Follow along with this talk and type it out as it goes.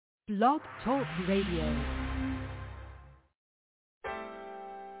Blog Talk Radio.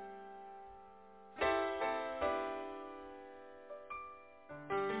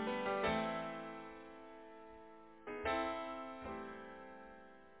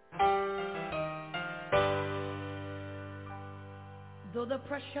 Though the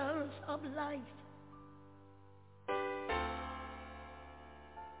pressures of life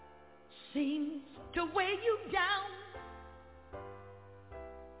seems to weigh you down,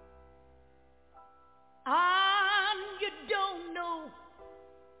 and you don't know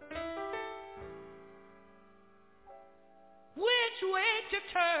which way to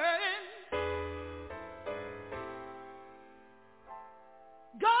turn,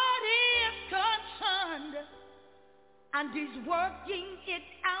 God is concerned and He's working it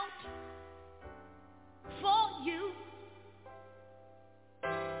out for you.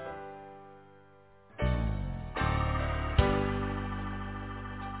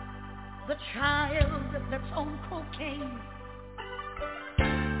 The child that's on cocaine,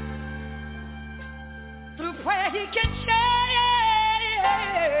 through prayer he can change.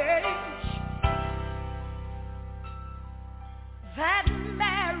 That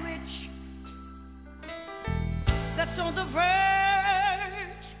marriage that's on the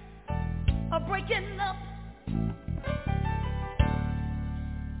verge of breaking up,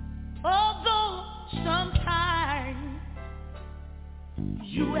 although sometimes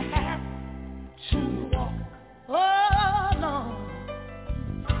you have to walk alone.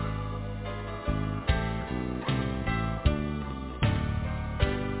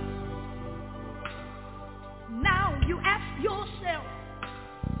 Now you ask yourself,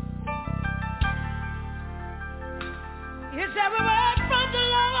 is there a word from the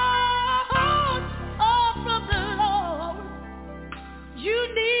Lord? Oh, from the Lord. You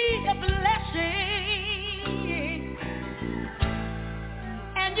need a blessing,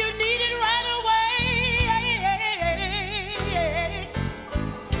 and you need it right away.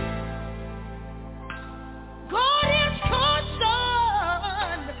 God is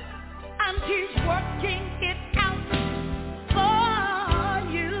concerned, and He's working it out for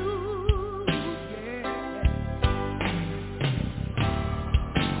you. Yeah.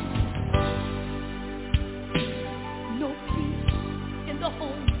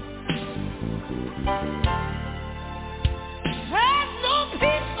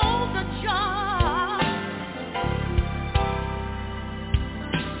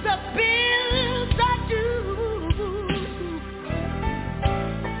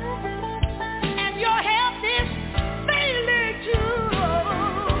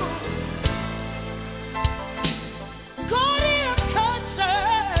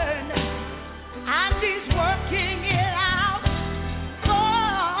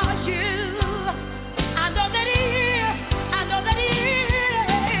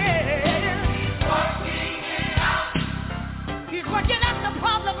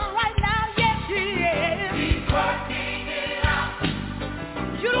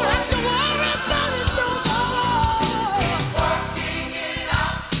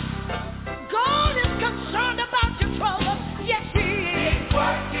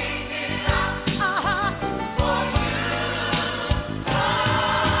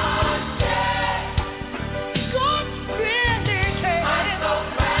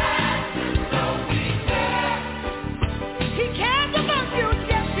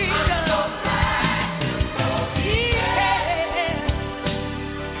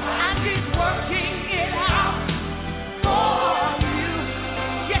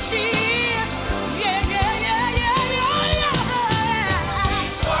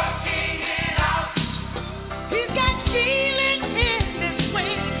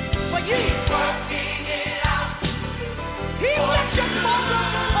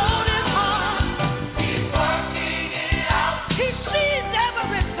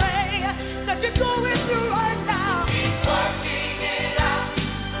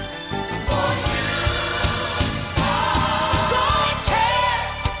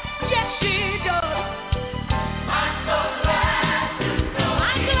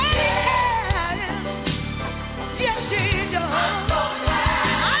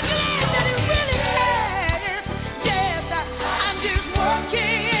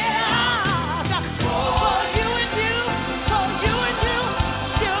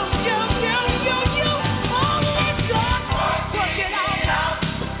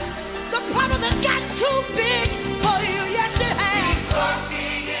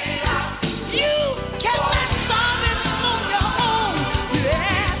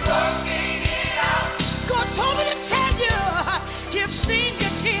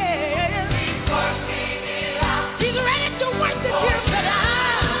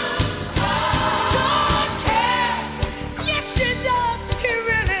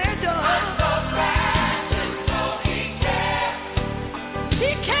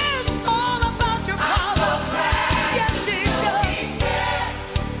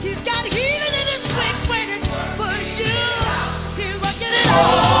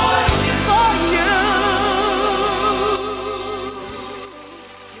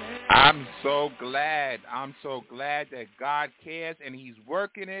 I'm so glad that God cares, and he's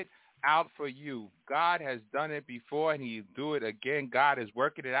working it out for you. God has done it before, and he'll do it again. God is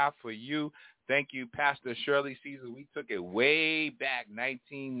working it out for you. Thank you, Pastor Shirley Caesar. We took it way back,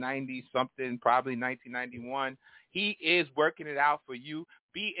 1990-something, probably 1991. He is working it out for you.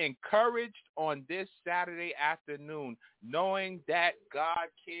 Be encouraged on this Saturday afternoon, knowing that God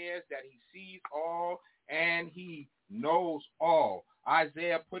cares, that he sees all, and he knows all.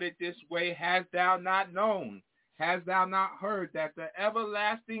 Isaiah put it this way, hast thou not known, hast thou not heard, that the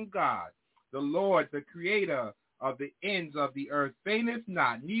everlasting God, the Lord, the creator of the ends of the earth, fainteth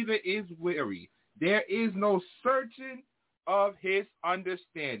not, neither is weary. There is no searching of his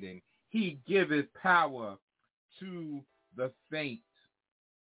understanding. He giveth power to the faint.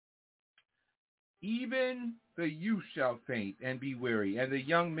 Even the youth shall faint and be weary, and the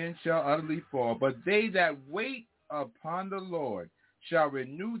young men shall utterly fall. But they that wait upon the Lord shall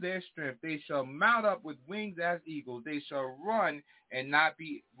renew their strength. They shall mount up with wings as eagles. They shall run and not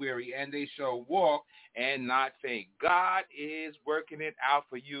be weary, and they shall walk and not faint. God is working it out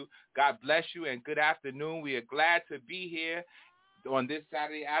for you. God bless you, and good afternoon. We are glad to be here on this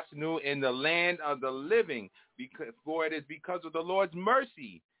Saturday afternoon in the land of the living, for it is because of the Lord's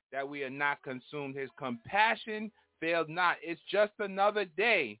mercy that we are not consumed. His compassion failed not. It's just another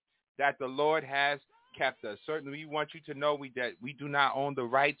day that the Lord has kept us. Certainly, we want you to know that we do not own the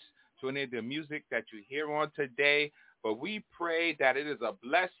rights to any of the music that you hear on today, but we pray that it is a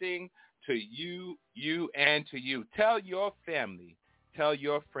blessing to you, and to you. Tell your family, tell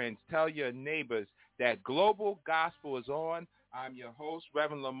your friends, tell your neighbors that Global Gospel is on. I'm your host,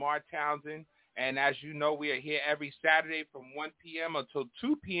 Reverend Lamar Townsend, and as you know, we are here every Saturday from 1 p.m. until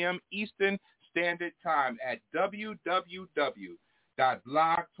 2 p.m. Eastern Standard Time at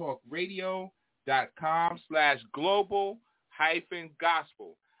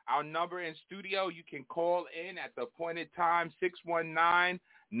www.blogtalkradio.com/global-gospel. Our number in studio, you can call in at the appointed time,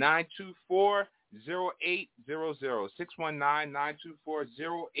 619-924-0800,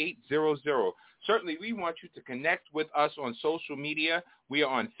 619-924-0800. Certainly, we want you to connect with us on social media. We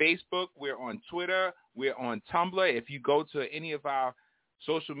are on Facebook. We're on Twitter. We're on Tumblr. If you go to any of our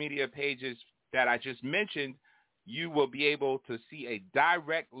social media pages that I just mentioned, you will be able to see a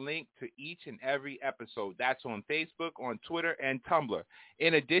direct link to each and every episode. That's on Facebook, on Twitter, and Tumblr.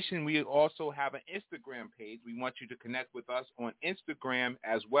 In addition, we also have an Instagram page. We want you to connect with us on Instagram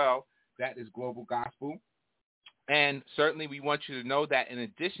as well. That is Global Gospel. And certainly we want you to know that in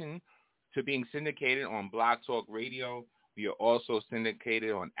addition to being syndicated on Blog Talk Radio, we are also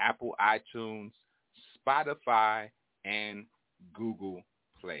syndicated on Apple iTunes, Spotify, and Google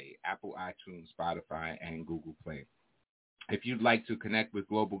Play. Apple iTunes, Spotify, and Google Play. If you'd like to connect with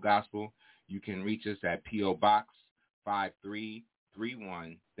Global Gospel, you can reach us at P.O. Box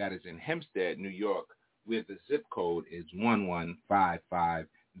 5331. That is in Hempstead, New York, where the zip code is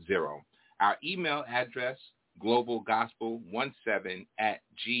 11550. Our email address,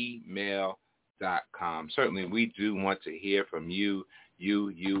 globalgospel17@gmail.com. Certainly, we do want to hear from you,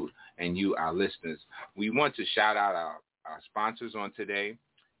 and you, our listeners. We want to shout out our sponsors on today: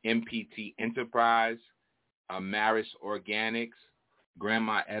 MPT Enterprise, Maris Organics,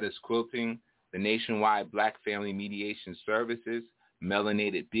 Grandma Etta's Quilting, the Nationwide Black Family Mediation Services,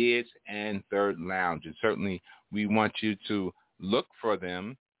 Melanated Beards, and Third Lounge. And certainly, we want you to look for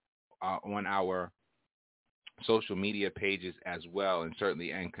them on our social media pages as well, and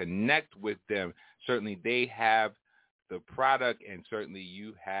connect with them. Certainly, they have the product, and certainly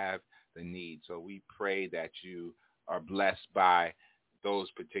you have the need. So we pray that you are blessed by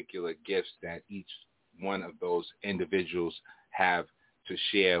those particular gifts that each one of those individuals have to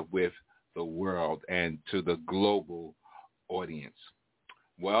share with the world and to the global audience.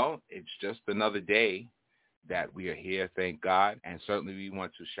 Well, it's just another day that we are here, thank God, and certainly we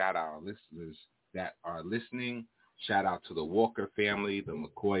want to shout out our listeners that are listening. Shout out to the Walker family, the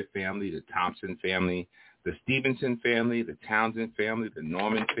McCoy family, the Thompson family, the Stevenson family, the Townsend family, the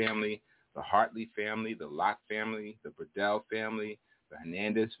Norman family, the Hartley family, the Locke family, the Burdell family, the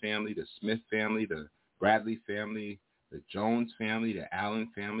Hernandez family, the Smith family, the Bradley family, the Jones family, the Allen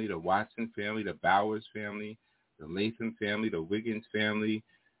family, the Watson family, the Bowers family, the Latham family, the Wiggins family,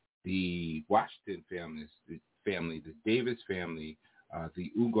 the Washington family, the Davis family,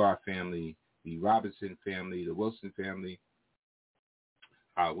 the Ugar family, the Robinson family, the Wilson family.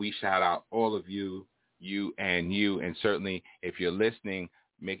 We shout out all of you, and certainly if you're listening,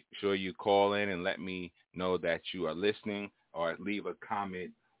 make sure you call in and let me know that you are listening, or leave a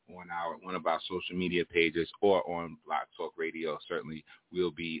comment on one of our social media pages or on Blog Talk Radio. Certainly,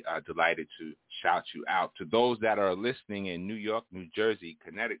 we'll be delighted to shout you out. To those that are listening in New York, New Jersey,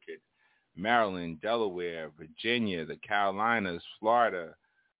 Connecticut, Maryland, Delaware, Virginia, the Carolinas, Florida,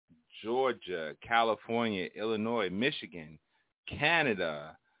 Georgia, California, Illinois, Michigan,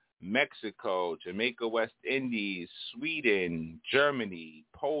 Canada, Mexico, Jamaica, West Indies, Sweden, Germany,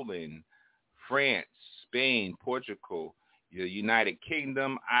 Poland, France, Spain, Portugal, the United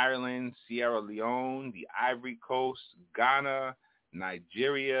Kingdom, Ireland, Sierra Leone, the Ivory Coast, Ghana,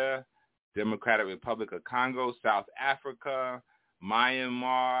 Nigeria, Democratic Republic of Congo, South Africa,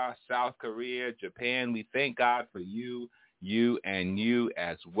 Myanmar, South Korea, Japan. We thank God for you and you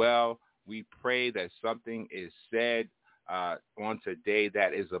as well. We pray that something is said on today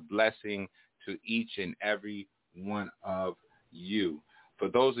that is a blessing to each and every one of you. For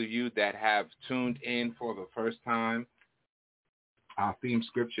those of you that have tuned in for the first time, our theme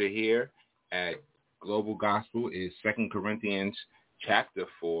scripture here at Global Gospel is 2 Corinthians chapter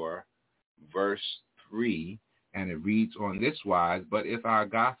 4, verse 3, and it reads on this wise, but if our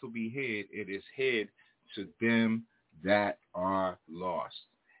gospel be hid, it is hid to them that are lost.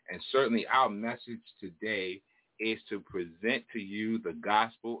 And certainly our message today is to present to you the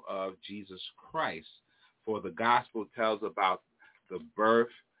gospel of Jesus Christ. For the gospel tells about the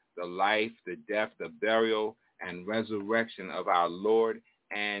birth, the life, the death, the burial, and resurrection of our Lord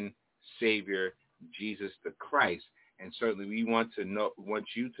and Savior, Jesus the Christ. And certainly we want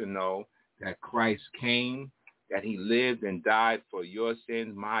you to know that Christ came, that he lived and died for your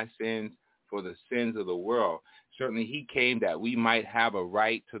sins, my sins, for the sins of the world. Certainly he came that we might have a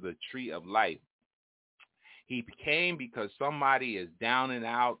right to the tree of life. He came because somebody is down and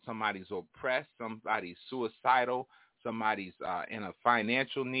out, somebody's oppressed, somebody's suicidal, somebody's in a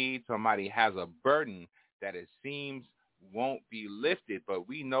financial need, somebody has a burden that it seems won't be lifted. But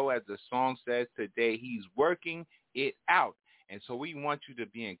we know, as the song says today, he's working it out. And so we want you to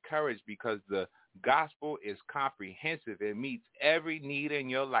be encouraged because the gospel is comprehensive. It meets every need in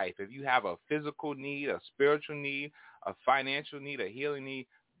your life. If you have a physical need, a spiritual need, a financial need, a healing need,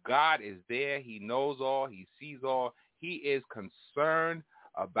 God is there. He knows all. He sees all. He is concerned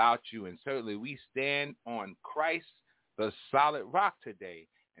about you. And certainly we stand on Christ, the solid rock today.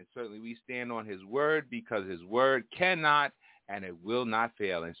 And certainly we stand on his word because his word cannot and it will not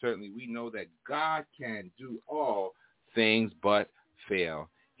fail. And certainly we know that God can do all things but fail.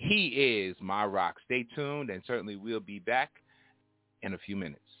 He is my rock. Stay tuned, and certainly we'll be back in a few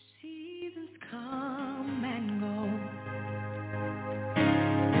minutes. Seasons come and go.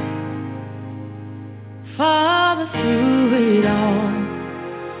 Father, through it all,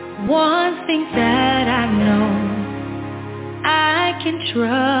 one thing that I know, I can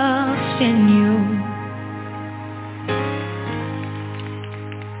trust in you.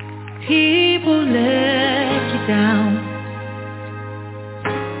 People let you down,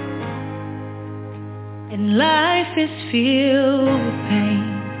 and life is filled with pain.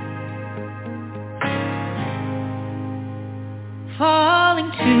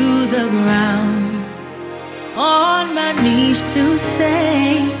 Falling to the ground, on my knees to say,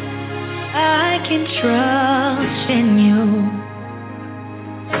 I can trust in you.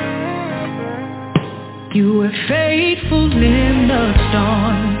 You were faithful in the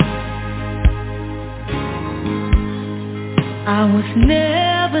storm. I was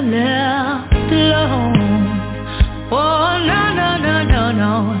never left alone. Oh, no, no, no, no,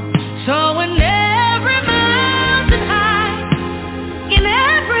 no. So when every mountain high, in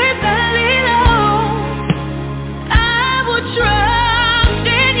every valley low, I will trust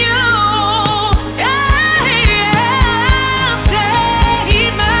in you. Yeah, yeah.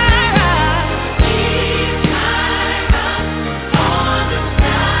 Say my rock. He's my rock on the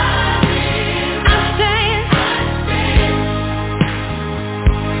valley. I stand.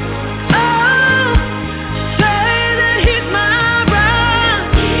 Oh, say that he's my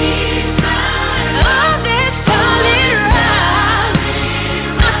rock.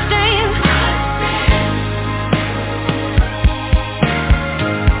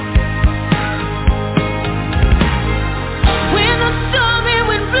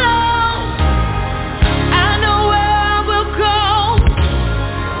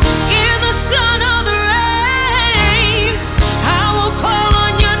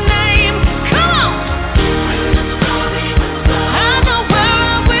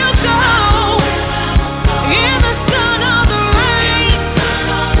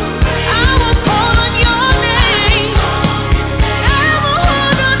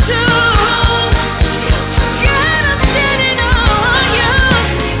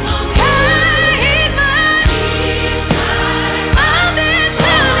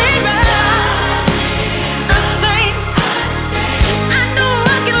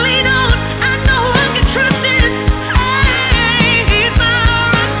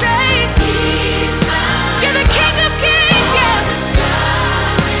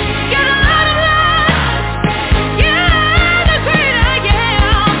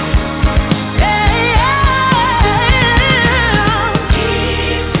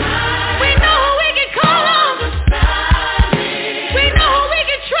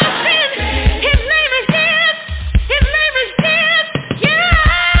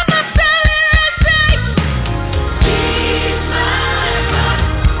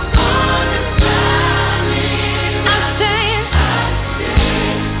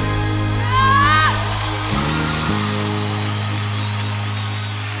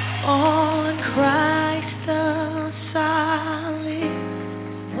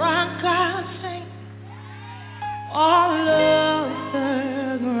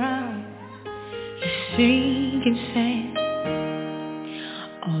 sinking sand,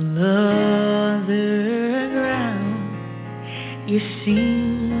 all other ground, you're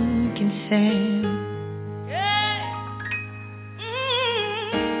sinking sand.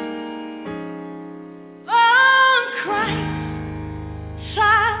 On Christ's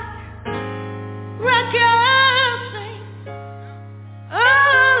side, reckoning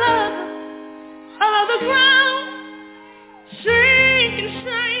all of the ground, sinking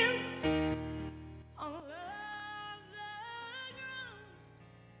sand. All of the ground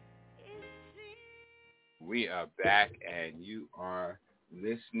is sinking. We are back, and you are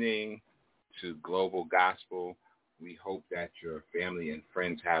listening to Global Gospel. We hope that your family and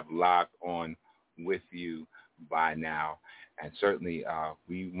friends have logged on with you by now. And certainly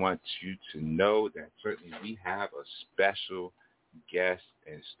we want you to know that certainly we have a special guest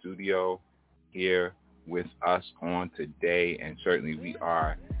in studio here with us on today. And certainly we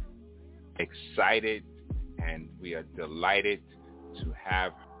are excited and we are delighted to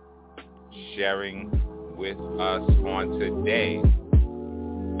have sharing with us on today.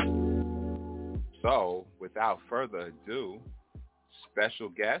 So, without further ado, special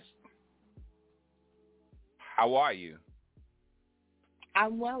guest, how are you?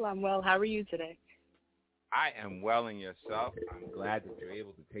 I'm well. How are you today? I am well, and yourself? I'm glad that you're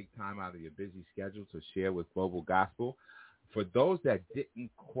able to take time out of your busy schedule to share with Global Gospel. For those that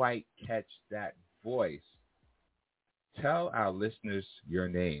didn't quite catch that voice, tell our listeners your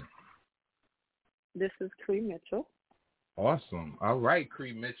name. This is Cree Mitchell. Awesome. All right,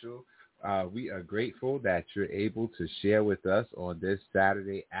 Cree Mitchell. We are grateful that you're able to share with us on this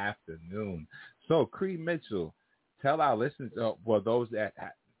Saturday afternoon. So, Cree Mitchell, tell our listeners, those that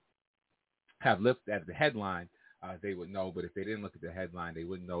have looked at the headline, they would know. But if they didn't look at the headline, they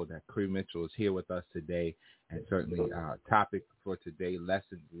wouldn't know that Cree Mitchell is here with us today. And certainly topic for today,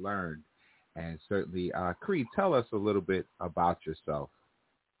 lessons learned. And certainly, Cree, tell us a little bit about yourself.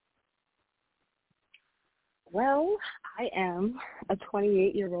 Well, I am a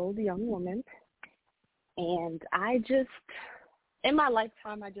 28-year-old young woman, and in my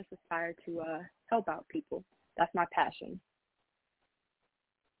lifetime, I just aspire to help out people. That's my passion.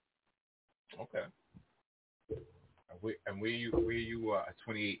 Okay. And where are you a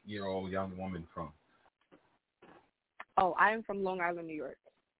 28-year-old young woman from? Oh, I am from Long Island, New York.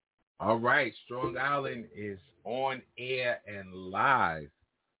 All right. Strong Island is on air and live.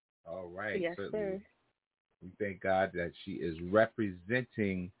 All right. Yes, sir. We thank God that she is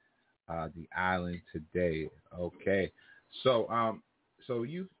representing the island today. Okay. So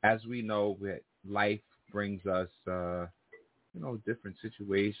you, as we know, that life brings us, different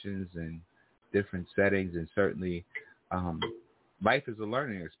situations and different settings, and certainly life is a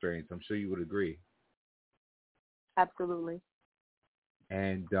learning experience. I'm sure you would agree. Absolutely.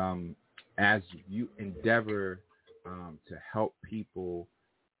 And as you endeavor to help people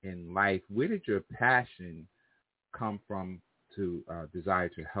in life, where did your passion come from to desire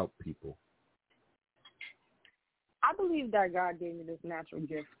to help people? I believe that God gave me this natural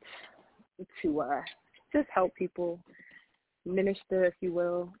gift to just help people, minister, if you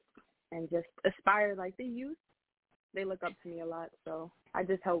will, and just aspire like the youth. They look up to me a lot, so I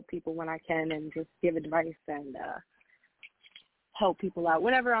just help people when I can and just give advice and help people out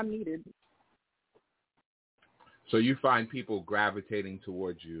whenever I'm needed. So you find people gravitating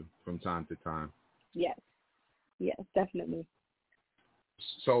towards you from time to time? Yes, definitely.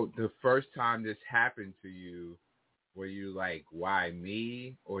 So the first time this happened to you, were you like, why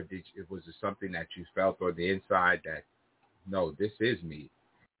me? Or was it something that you felt on the inside that, no, this is me?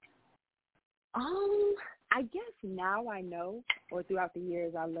 I guess now I know, or throughout the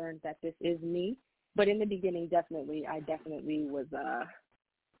years I learned that this is me. But in the beginning, I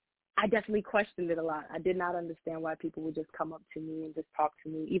definitely questioned it a lot. I did not understand why people would just come up to me and just talk to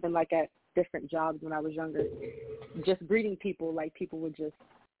me, even like at different jobs when I was younger. Just greeting people, like people would just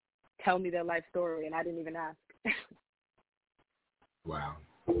tell me their life story, and I didn't even ask. Wow.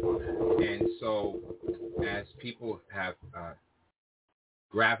 And so as people have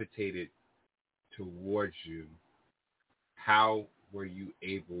gravitated towards you, how were you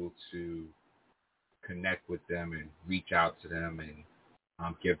able to connect with them and reach out to them and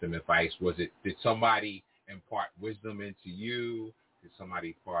give them advice? Did somebody impart wisdom into you? Did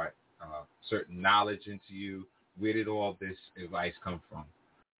somebody impart certain knowledge into you? Where did all this advice come from?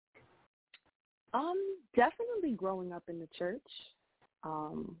 Definitely growing up in the church.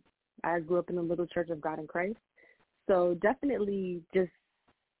 I grew up in the Little Church of God in Christ. So definitely just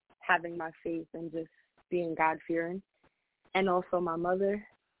having my faith and just being God-fearing. And also my mother,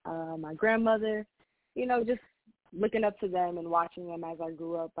 my grandmother, just looking up to them and watching them as I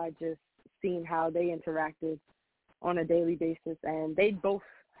grew up. I just seen how they interacted on a daily basis, and they both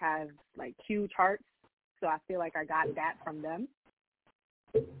have like huge hearts. So I feel like I got that from them.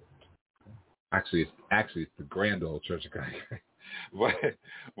 Actually, it's the Grand Old Church of God.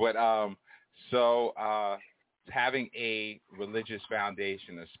 So having a religious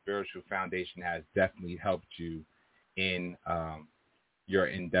foundation, a spiritual foundation, has definitely helped you in your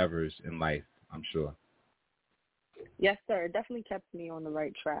endeavors in life, I'm sure. Yes, sir. It definitely kept me on the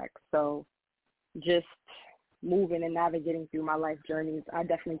right track. So just moving and navigating through my life journeys, I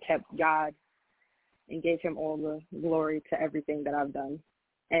definitely kept God and gave him all the glory to everything that I've done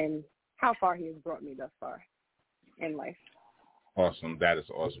and how far he has brought me thus far in life. Awesome. That is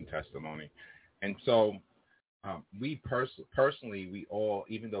awesome testimony. And so we personally, we all,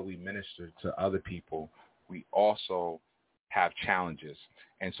 even though we minister to other people, we also have challenges.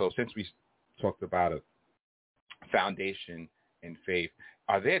 And so since we talked about a foundation in faith,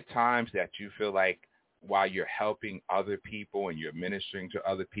 are there times that you feel like while you're helping other people and you're ministering to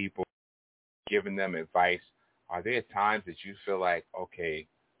other people, giving them advice, are there times that you feel like, okay,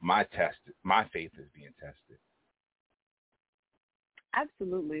 my faith is being tested?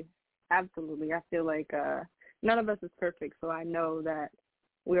 Absolutely. I feel like none of us is perfect, so I know that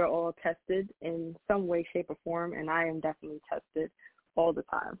we are all tested in some way, shape, or form, and I am definitely tested all the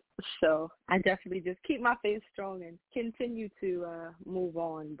time. So I definitely just keep my faith strong and continue to move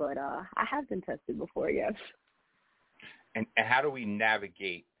on, but I have been tested before, yes. And how do we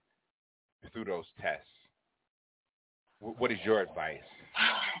navigate through those tests? What is your advice?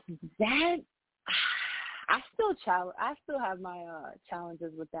 That I still have my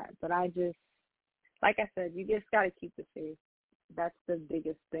challenges with that, but I just, like I said, you just got to keep the faith. That's the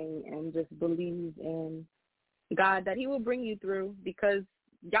biggest thing, and just believe in God that he will bring you through, because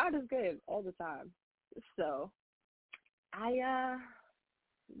God is good all the time. So I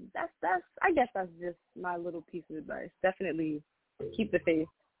guess that's just my little piece of advice. Definitely keep the faith.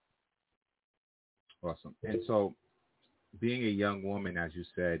 Awesome. And so being a young woman, as you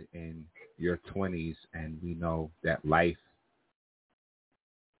said, in your 20s, and we know that life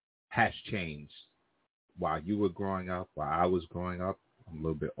has changed while you were growing up, while I was growing up. I'm a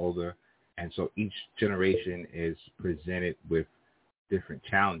little bit older. And so each generation is presented with different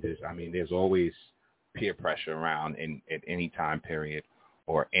challenges. I mean, there's always peer pressure around at any time period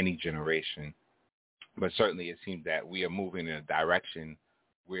or any generation. But certainly it seems that we are moving in a direction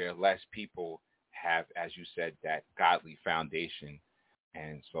where less people have, as you said, that godly foundation.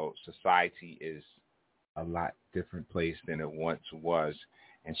 And so society is a lot different place than it once was.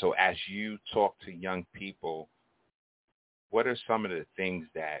 And so as you talk to young people, what are some of the things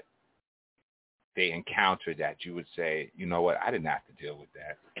that they encounter that you would say, you know what, I didn't have to deal with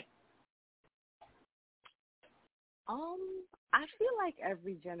that? I feel like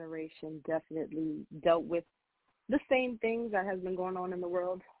every generation definitely dealt with the same things that has been going on in the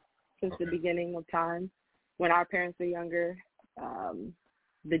world since the beginning of time. When our parents were younger,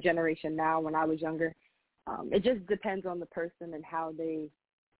 the generation now, when I was younger, it just depends on the person and how they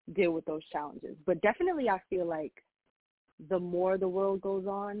deal with those challenges. But definitely I feel like the more the world goes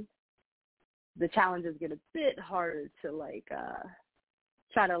on, the challenges get a bit harder to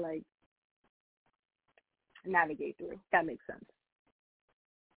try to navigate through. If that makes sense.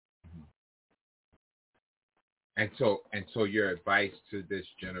 And so your advice to this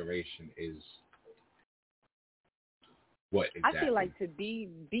generation is what exactly? I feel like to be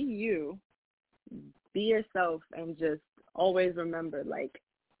you, be yourself, and just always remember,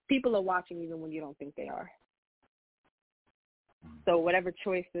 people are watching even when you don't think they are. So whatever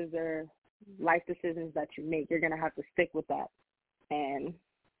choices or life decisions that you make, you're going to have to stick with that. And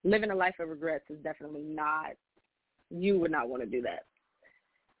living a life of regrets is definitely not, you would not want to do that.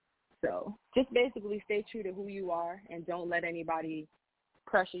 So just basically stay true to who you are and don't let anybody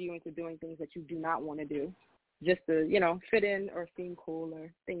pressure you into doing things that you do not want to do, just to, fit in or seem cool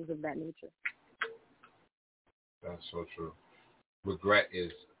or things of that nature. That's so true. Regret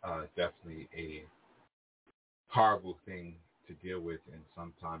is definitely a horrible thing to deal with, and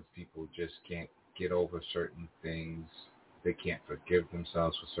sometimes people just can't get over certain things. They can't forgive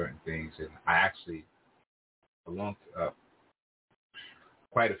themselves for certain things. And I actually,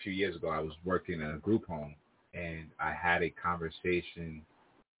 quite a few years ago, I was working in a group home, and I had a conversation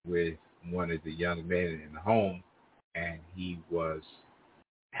with one of the young men in the home, and he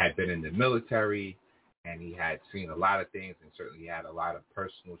had been in the military, and he had seen a lot of things, and certainly had a lot of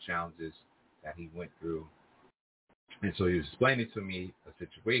personal challenges that he went through. And so he was explaining to me a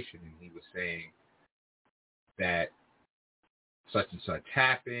situation, and he was saying that such and such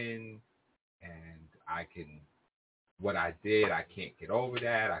happened, and I can what I did, I can't get over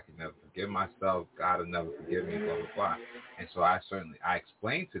that. I can never forgive myself. God will never forgive me, blah, blah, blah. And so I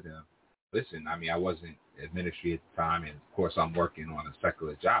explained to them, listen, I mean, I wasn't in ministry at the time, and of course I'm working on a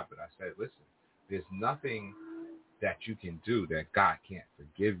secular job, but I said, listen, there's nothing that you can do that God can't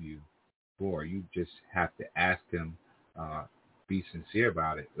forgive you for. You just have to ask him, be sincere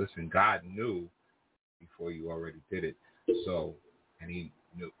about it. Listen, God knew before you already did it. So, and he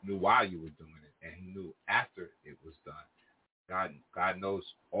knew while you were doing it, and he knew after it was done. God knows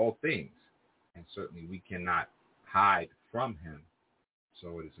all things, and certainly we cannot hide from him.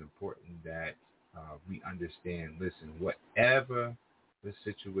 So it is important that we understand, listen, whatever the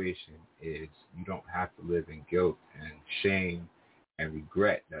situation is, you don't have to live in guilt and shame and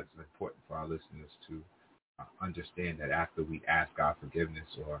regret. That's important for our listeners to understand that after we ask God forgiveness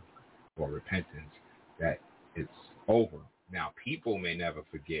or repentance, that it's over. Now, people may never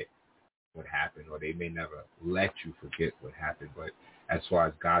forget what happened, or they may never let you forget what happened, but as far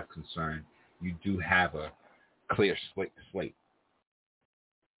as God's concerned, you do have a clear slate.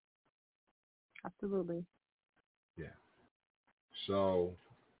 Absolutely. Yeah. So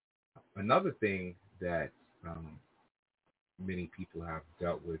another thing that many people have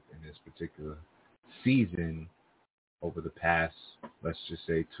dealt with in this particular season over the past, let's just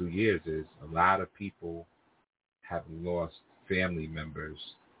say 2 years, is a lot of people have lost family members,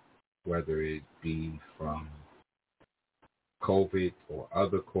 whether it be from COVID or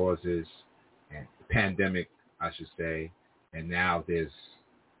other causes, and pandemic, I should say, and now there's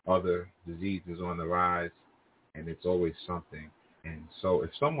other diseases on the rise, and it's always something. And so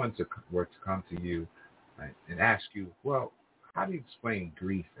if someone were to come to you and ask you, well, how do you explain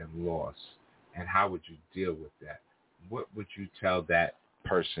grief and loss, and how would you deal with that? What would you tell that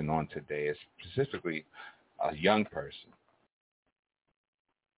person on today, specifically a young person?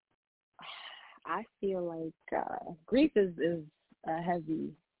 I feel like grief is a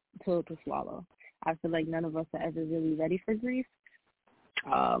heavy pill to swallow. I feel like none of us are ever really ready for grief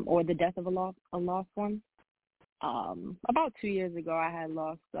or the death of a lost one. About 2 years ago, I had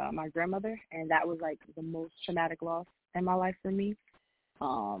lost my grandmother, and that was like the most traumatic loss in my life for me.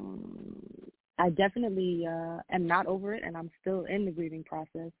 I definitely am not over it, and I'm still in the grieving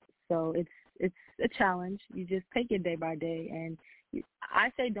process. So it's a challenge. You just take it day by day, and I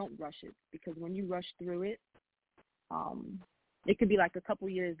say don't rush it, because when you rush through it, it could be like a couple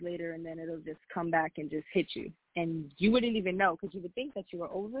years later, and then it'll just come back and just hit you, and you wouldn't even know, because you would think that you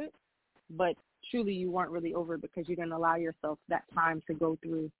were over it, but truly you weren't really over it, because you didn't allow yourself that time to go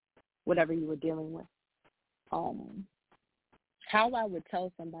through whatever you were dealing with. How I would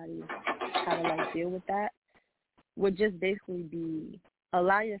tell somebody how to like deal with that would just basically be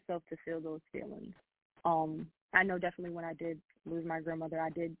allow yourself to feel those feelings. I know definitely when I did lose my grandmother, I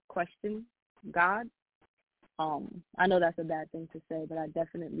did question God. I know that's a bad thing to say, but I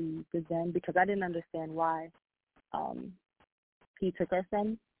definitely did then, because I didn't understand why he took her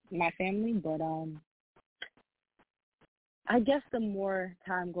from my family. But I guess the more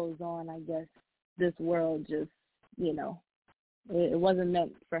time goes on, I guess this world just, it wasn't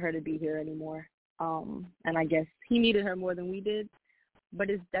meant for her to be here anymore. And I guess he needed her more than we did. But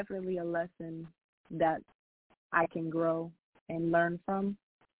it's definitely a lesson that I can grow and learn from.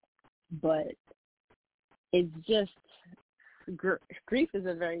 But it's just, grief is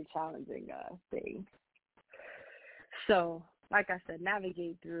a very challenging thing. So, like I said,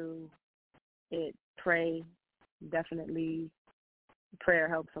 navigate through it, pray. Definitely prayer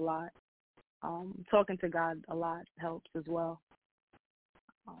helps a lot. Talking to God a lot helps as well.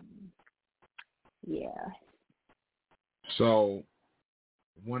 Yeah. So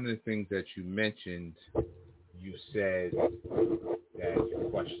one of the things that you mentioned, you said that you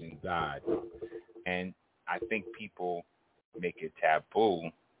question God. And I think people make it taboo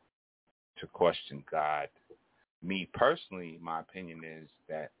to question God. Me personally, my opinion is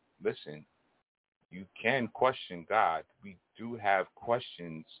that, listen, you can question God. We do have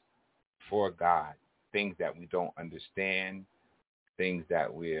questions for God, things that we don't understand, things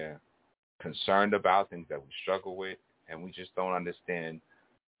that we're concerned about, things that we struggle with, and we just don't understand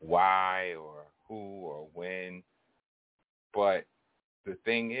why or who or when. But the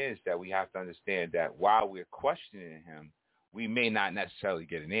thing is that we have to understand that while we're questioning him, we may not necessarily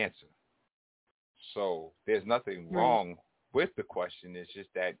get an answer. So there's nothing wrong with the question. It's just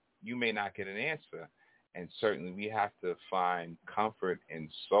that you may not get an answer. And certainly we have to find comfort and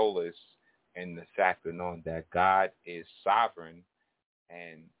solace in the fact of knowing that God is sovereign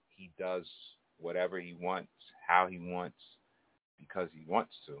and he does whatever he wants, how he wants, because he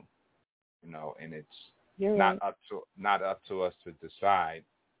wants to, and it's not up to us to decide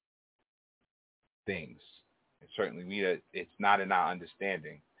things. And certainly it's not in our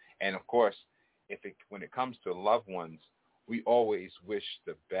understanding. And of course, when it comes to loved ones, we always wish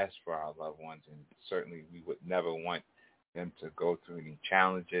the best for our loved ones, and certainly we would never want them to go through any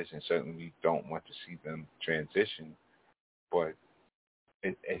challenges, and certainly we don't want to see them transition. But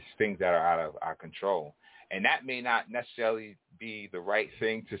it's things that are out of our control. And that may not necessarily be the right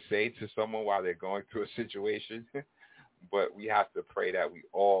thing to say to someone while they're going through a situation, but we have to pray that we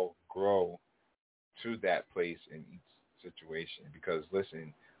all grow to that place in each situation. Because,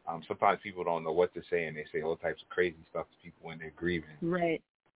 listen, sometimes people don't know what to say, and they say all types of crazy stuff to people when they're grieving. Right.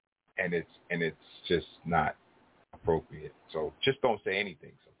 And it's just not appropriate. So just don't say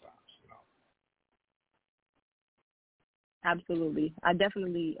anything sometimes, you know. Absolutely. I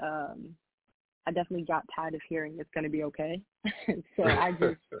definitely got tired of hearing it's going to be okay. So I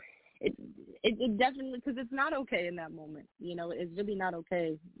just, it definitely, because it's not okay in that moment. You know, it's really not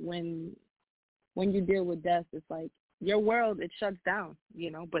okay when you deal with death. It's like your world, it shuts down, you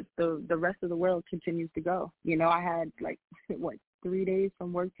know, but the rest of the world continues to go. You know, I had 3 days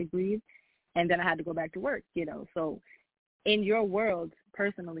from work to grieve, and then I had to go back to work, you know. So in your world,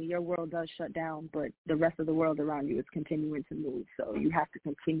 personally, your world does shut down, but the rest of the world around you is continuing to move. So you have to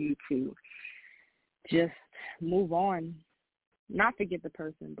continue to just move on, not forget the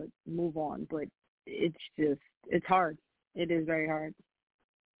person, but move on. But it's hard. It is very hard.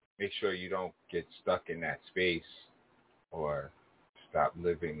 Make sure you don't get stuck in that space or stop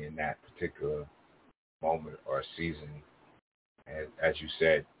living in that particular moment or season. And as you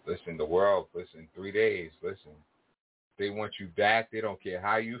said, listen, the world, 3 days, they want you back. They don't care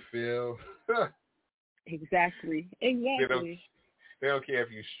how you feel. Exactly. They don't care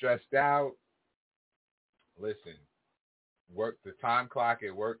if you're stressed out. Listen, the time clock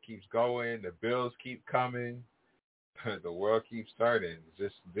at work keeps going. The bills keep coming. The world keeps turning.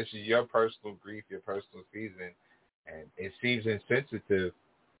 This is your personal grief, your personal season, and it seems insensitive.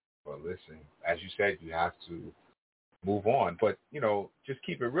 But listen, as you said, you have to move on. But, you know, just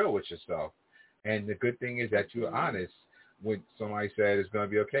keep it real with yourself. And the good thing is that you're honest when somebody said it's going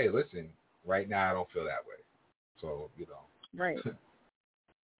to be okay. Listen, right now I don't feel that way. So, you know. Right.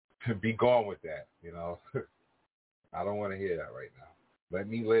 Be gone with that, you know. I don't want to hear that right now. Let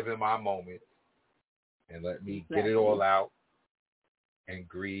me live in my moment and let me get it all out and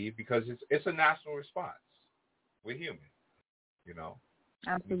grieve, because it's a natural response. We're human, you know.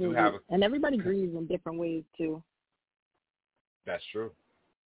 Absolutely. And everybody grieves in different ways, too. That's true.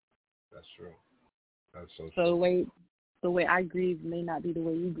 That's true. That's so true. So the way I grieve may not be the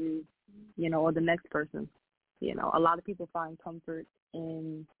way you grieve, you know, or the next person. You know, a lot of people find comfort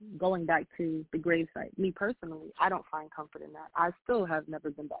in going back to the gravesite. Me personally, I don't find comfort in that. I still have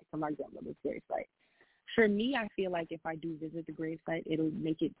never been back to my grandmother's gravesite. For me, I feel like if I do visit the gravesite, it'll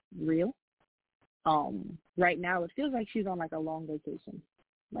make it real. Right now, it feels like she's on like a long vacation.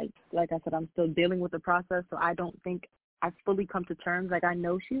 Like I said, I'm still dealing with the process, so I don't think I've fully come to terms. Like, I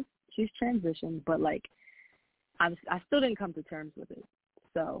know she's transitioned, but like I still didn't come to terms with it.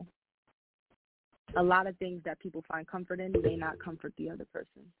 So a lot of things that people find comfort in may not comfort the other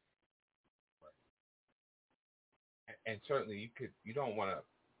person. And certainly you don't want to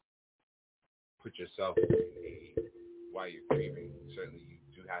put yourself in while you're grieving. Certainly you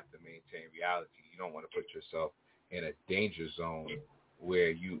do have to maintain reality. You don't want to put yourself in a danger zone where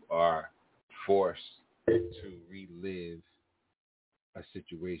you are forced to relive a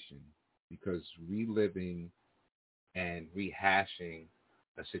situation, because reliving and rehashing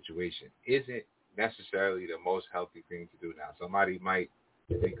a situation isn't necessarily the most healthy thing to do. Now, somebody might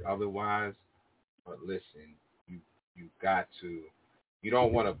think otherwise, but listen, you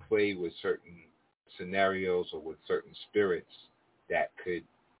don't want to play with certain scenarios or with certain spirits that could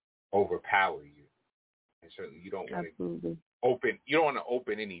overpower you. And certainly you don't want to open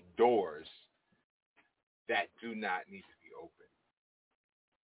any doors that do not need to be open.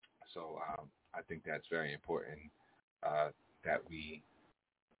 So I think that's very important, that we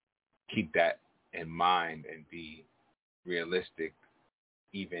keep that in mind and be realistic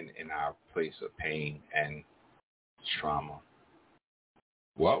even in our place of pain and trauma.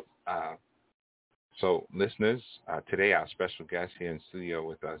 Well, so listeners, today our special guest here in studio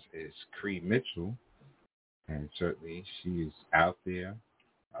with us is Cree Mitchell, and certainly she is out there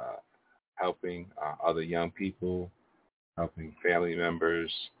helping other young people, helping family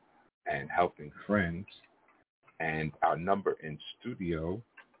members, and helping friends. And our number in studio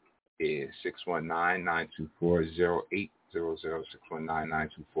is 619-924-0800,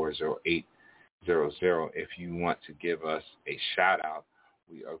 619-924-0800. If you want to give us a shout-out,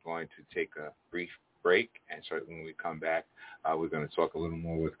 we are going to take a brief break, and certainly when we come back, we're going to talk a little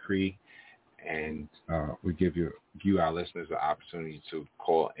more with Cree And we give you, our listeners, the opportunity to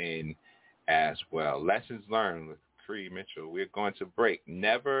call in as well. Lessons learned with Cree Mitchell. We're going to break.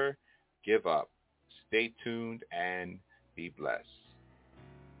 Never give up. Stay tuned and be blessed.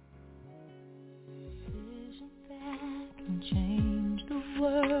 Change the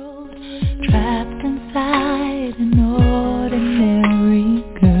world, trapped inside an ordinary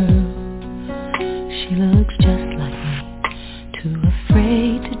girl. She looks just like me, too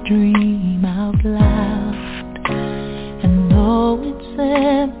afraid to dream out loud. And though it's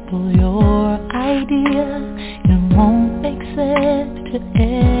simple, your idea, it won't make sense to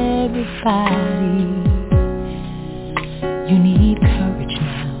everybody. You need courage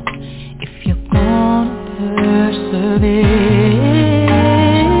now if you're gonna persevere.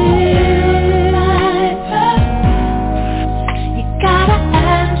 You gotta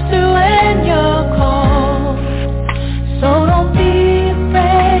answer when you're called, so don't be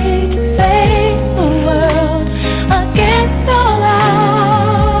afraid to face the world against all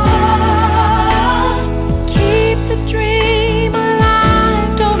odds. Keep the dream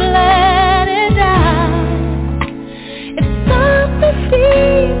alive, don't let it die. It's something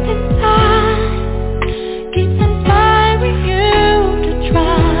deep inside keeps inspiring you to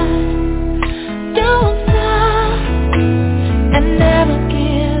try. Don't stop and never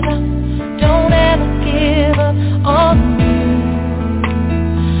give up. Don't ever give up on you.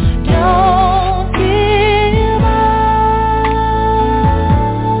 Don't give up.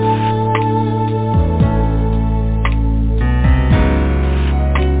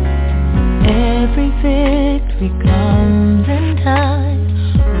 Every victory comes in time.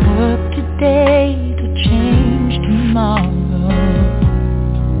 Work today to change tomorrow.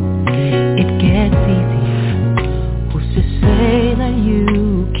 It gets easier. Who's to say that you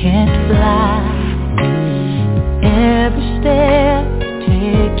can't fly? Every step you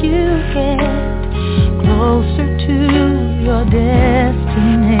take, you get closer to your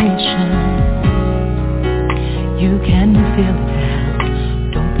destination. You can feel it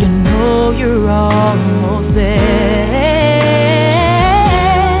now. Don't you know you're almost there?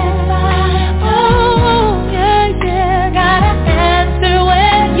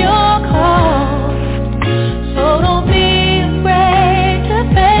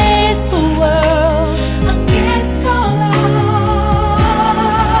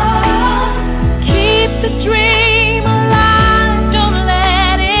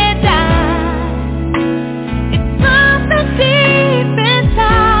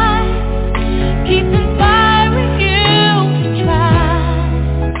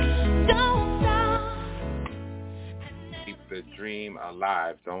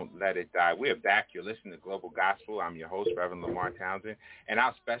 Alive, don't let it die. We're back. You're listening to Global Gospel. I'm your host, Reverend Lamar Townsend, and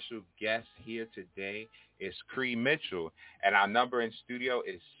our special guest here today is Cree Mitchell, and our number in studio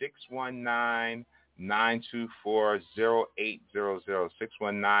is 619-924-0800,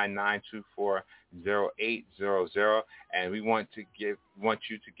 619-924-0800, and we want you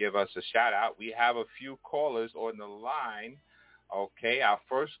to give us a shout out. We have a few callers on the line. Okay, our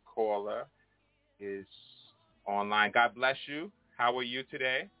first caller is online. God bless you. How are you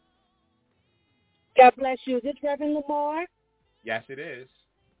today? God bless you. Is this Reverend Lamar? Yes, it is.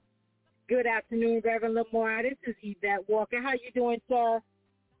 Good afternoon, Reverend Lamar. This is Yvette Walker. How you doing, sir?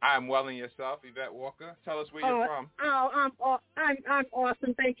 I'm well, and yourself, Yvette Walker? Tell us where you're from. I'm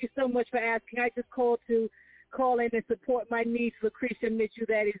awesome. Thank you so much for asking. I just called in and support my niece, Lucretia Mitchell,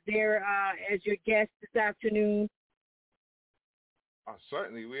 that is there as your guest this afternoon.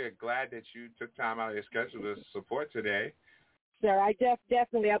 Certainly. We are glad that you took time out of your schedule to support today. Sir, I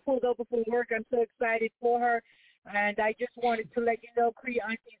definitely. I pulled over from work. I'm so excited for her. And I just wanted to let you know, Cree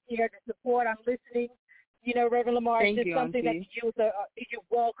Auntie's here to support. I'm listening. You know, Reverend Lamar, Thank it's you, something Auntie. that you're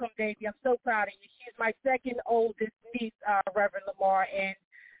welcome, baby. I'm so proud of you. She's my second oldest niece, Reverend Lamar. And,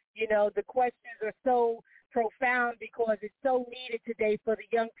 you know, the questions are so profound because it's so needed today for the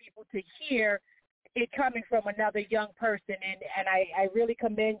young people to hear it coming from another young person. And I really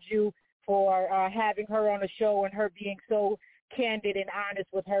commend you for having her on the show and her being so candid and honest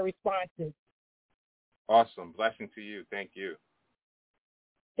with her responses. Awesome. Blessing to you. Thank you.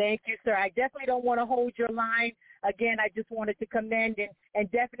 Thank you, sir. I definitely don't want to hold your line. Again, I just wanted to commend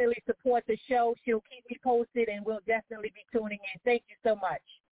and definitely support the show. She'll keep me posted, and we'll definitely be tuning in. Thank you so much.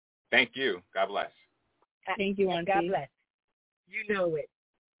 Thank you. God bless. Thank you, Auntie. God bless. You know it.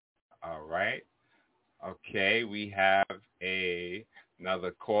 All right. Okay, we have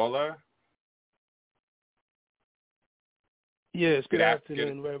another caller. Yes, good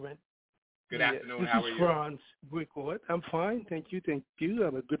afternoon, Reverend. Good afternoon. How are you? This is Franz Brickwood. I'm fine. Thank you. I'm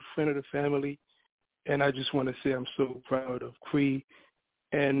a good friend of the family. And I just want to say I'm so proud of Cree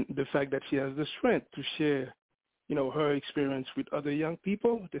and the fact that she has the strength to share, her experience with other young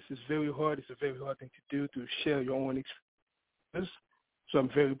people. This is very hard. It's a very hard thing to do, to share your own experience. So I'm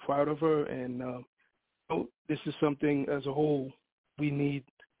very proud of her, and this is something as a whole we need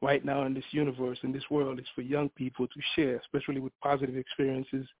right now in this universe, in this world, is for young people to share, especially with positive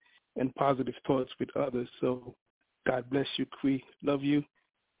experiences and positive thoughts with others. So God bless you, Cree. Love you.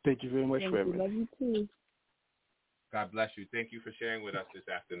 Thank you very much, Reverend. Love you too. God bless you. Thank you for sharing with us this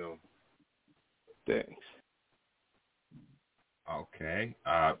afternoon. Thanks. Okay.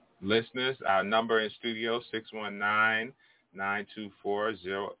 Listeners, our number in studio,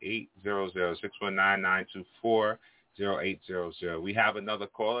 619-924-0800, 619-924-0800. We have another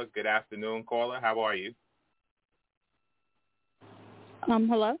caller. Good afternoon, caller. How are you?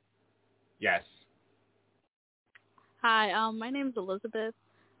 Hello? Yes. Hi, my name is Elizabeth.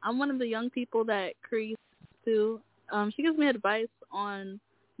 I'm one of the young people that Cree to. She gives me advice on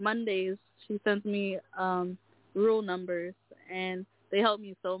Mondays. She sends me rule numbers, and they help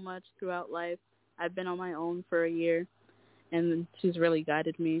me so much throughout life. I've been on my own for a year, and she's really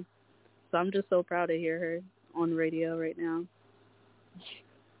guided me. So I'm just so proud to hear her on radio right now.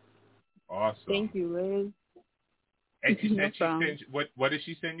 Awesome. Thank you, Liz. And she No said what does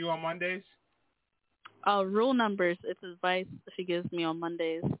she send you on Mondays? Rule numbers. It's advice she gives me on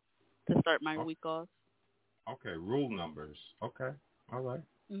Mondays to start my week off. Okay, rule numbers. Okay, all right.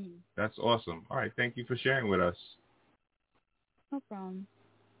 Mm-hmm. That's awesome. All right, thank you for sharing with us. No problem.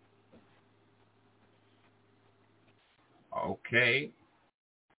 Okay.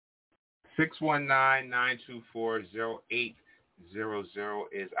 619-924-0800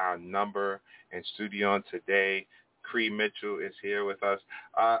 is our number in studio today. Cree Mitchell is here with us.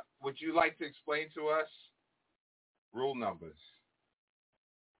 Would you like to explain to us rule numbers?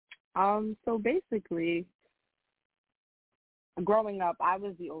 So basically, growing up, I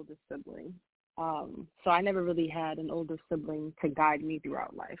was the oldest sibling. So I never really had an older sibling to guide me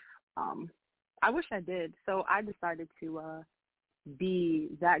throughout life. I wish I did. So I decided to be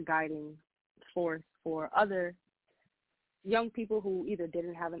that guiding force for other young people who either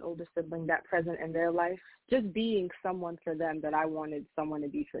didn't have an older sibling that present in their life, just being someone for them that I wanted someone to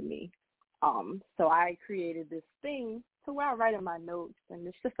be for me. So I created this thing to where I write in my notes, and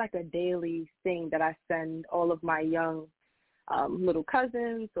it's just like a daily thing that I send all of my young little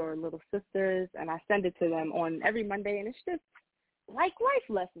cousins or little sisters, and I send it to them on every Monday, and it's just like life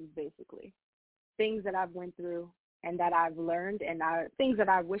lessons, basically. Things that I've went through and that I've learned, and things that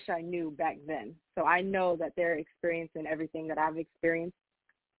I wish I knew back then. So I know that they're experiencing everything that I've experienced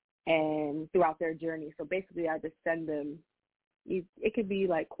and throughout their journey. So basically I just send them, it could be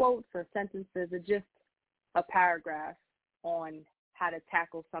like quotes or sentences or just a paragraph on how to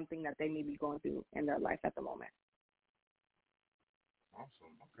tackle something that they may be going through in their life at the moment.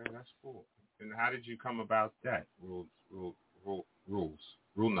 Awesome. Okay, that's cool. And how did you come about that? Rule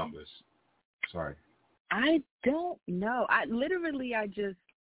numbers. Sorry. I don't know. I just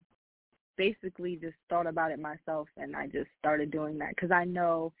basically just thought about it myself, and I just started doing that because I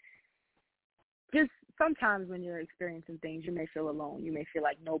know just sometimes when you're experiencing things, you may feel alone. You may feel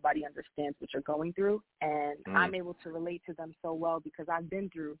like nobody understands what you're going through, and I'm able to relate to them so well because I've been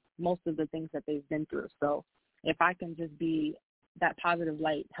through most of the things that they've been through. So if I can just be that positive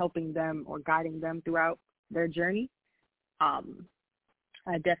light, helping them or guiding them throughout their journey,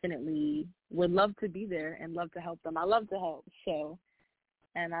 I definitely would love to be there and love to help them. I love to help, so,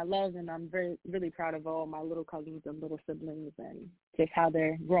 and I'm very, really proud of all my little cousins and little siblings and just how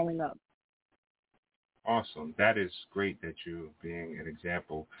they're growing up. Awesome. That is great that you're being an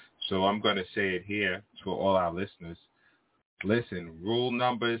example. So I'm going to say it here to all our listeners. Listen, rule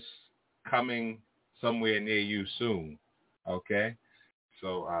numbers coming somewhere near you soon, okay?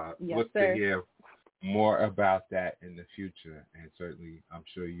 So yes, look sir. to hear more about that in the future, and certainly I'm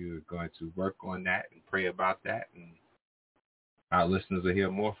sure you're going to work on that and pray about that, and our listeners will hear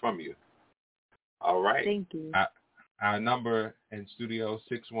more from you. All right. Thank you. Our number in studio,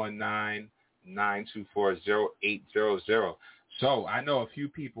 619-924-0800. So I know a few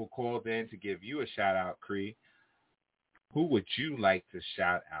people called in to give you a shout out, Cree. Who would you like to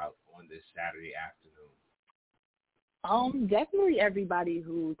shout out on this Saturday afternoon? Definitely everybody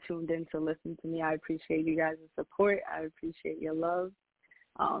who tuned in to listen to me. I appreciate you guys' support. I appreciate your love.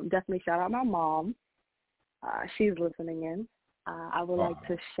 Definitely shout out my mom. She's listening in. I would like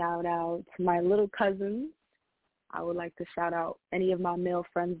to shout out my little cousins. I would like to shout out any of my male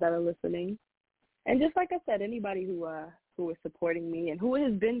friends that are listening. And just like I said, anybody who is supporting me and who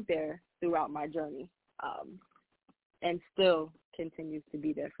has been there throughout my journey and still continues to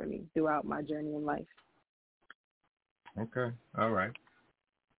be there for me throughout my journey in life. Okay. All right.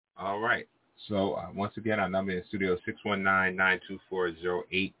 All right. So once again, our number in the studio is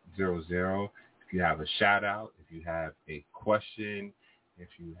 619-924-0800. If you have a shout out, if you have a question, if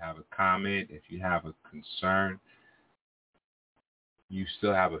you have a comment, if you have a concern, you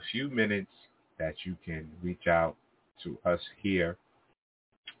still have a few minutes that you can reach out to us here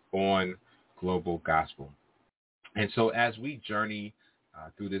on Global Gospel. And so as we journey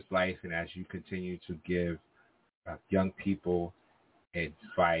through this life and as you continue to give young people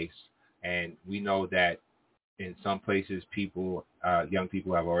advice, and we know that in some places young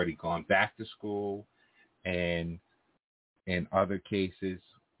people have already gone back to school, and in other cases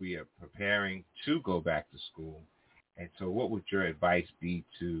we are preparing to go back to school. And so what would your advice be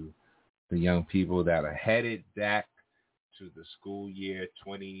to the young people that are headed back to the school year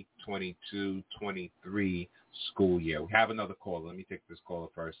 2022-23 school year? We have another caller. Let me take this caller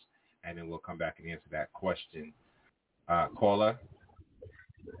first, and then we'll come back and answer that question. Caller?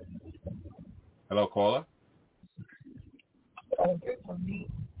 Hello, caller?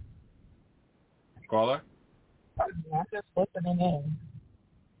 Caller? I'm just listening in.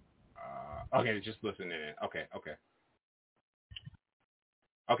 Okay, just listening in. Okay.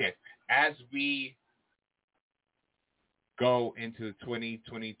 As we go into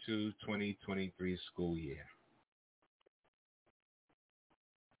 2022-2023 school year,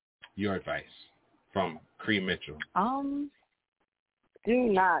 your advice from Cree Mitchell. Do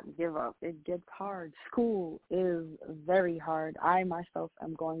not give up. It gets hard. School is very hard. I myself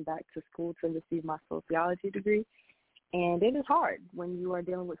am going back to school to receive my sociology degree, and it is hard when you are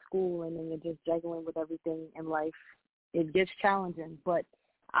dealing with school and then you're just juggling with everything in life. It gets challenging, but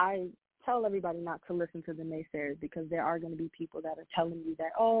I tell everybody not to listen to the naysayers, because there are going to be people that are telling you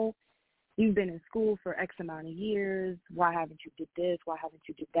that, oh, you've been in school for X amount of years. Why haven't you did this? Why haven't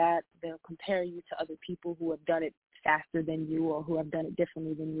you did that? They'll compare you to other people who have done it faster than you or who have done it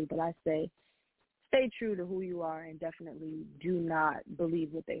differently than you. But I say stay true to who you are and definitely do not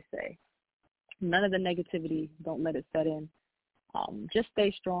believe what they say. None of the negativity, don't let it set in. Just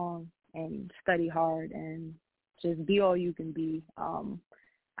stay strong and study hard and just be all you can be.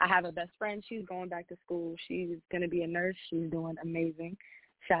 I have a best friend. She's going back to school. She's going to be a nurse. She's doing amazing.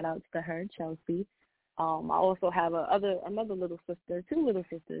 Shout outs to her, Chelsea. I also have another little sister, two little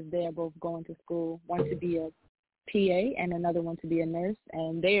sisters. They are both going to school, one to be a PA and another one to be a nurse,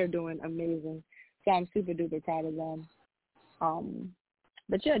 and they are doing amazing. So I'm super duper proud of them.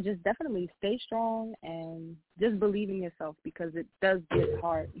 But yeah, just definitely stay strong and just believe in yourself, because it does get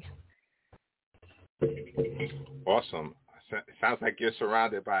hard. Awesome. It sounds like you're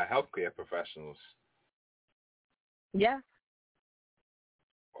surrounded by healthcare professionals. Yeah.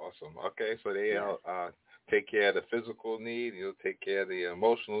 Awesome. Okay, so they'll take care of the physical need. You'll take care of the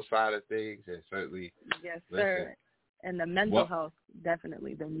emotional side of things, and certainly. Yes, sir. And the mental health,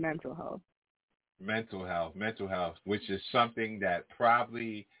 definitely the mental health. Mental health, which is something that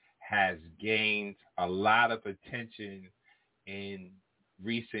probably has gained a lot of attention in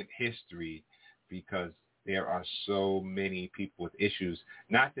recent history, because there are so many people with issues.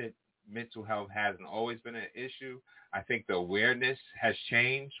 Not that mental health hasn't always been an issue. I think the awareness has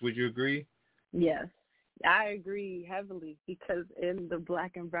changed. Would you agree? Yes, I agree heavily, because in the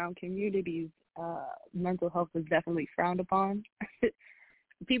Black and brown communities, mental health is definitely frowned upon.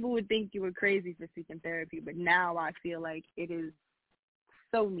 People would think you were crazy for seeking therapy, but now I feel like it is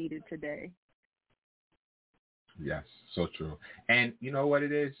so needed today. Yes, so true. And you know what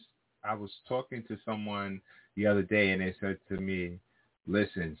it is? I was talking to someone the other day, and they said to me,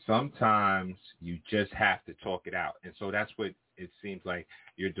 listen, sometimes you just have to talk it out. And so that's what it seems like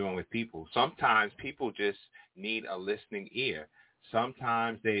you're doing with people. Sometimes people just need a listening ear.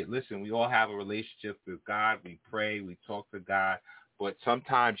 Sometimes we all have a relationship with God. We pray, we talk to God. But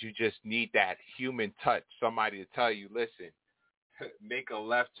sometimes you just need that human touch, somebody to tell you, listen, make a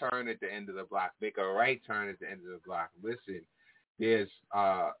left turn at the end of the block, make a right turn at the end of the block. Listen, there's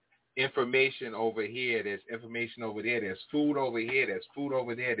information over here, there's information over there, there's food over here, there's food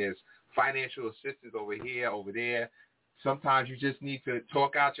over there, there's financial assistance over here, over there. Sometimes you just need to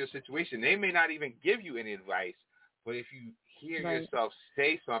talk out your situation. They may not even give you any advice, but if you hear yourself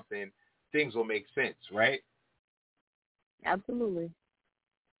say something, things will make sense, right? Absolutely.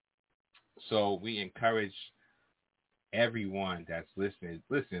 So we encourage everyone that's listening,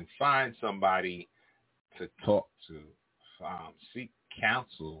 find somebody to talk to, seek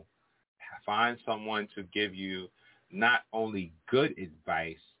counsel, find someone to give you not only good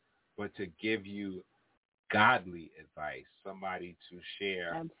advice, but to give you godly advice, somebody to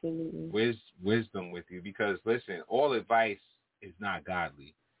share wisdom with you. Because, listen, all advice is not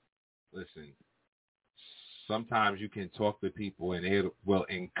godly. Listen, sometimes you can talk to people and it will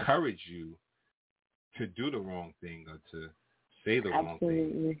encourage you to do the wrong thing or to say the wrong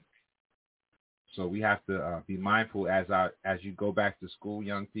thing. So we have to be mindful as you go back to school,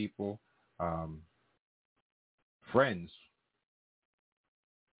 young people. Friends.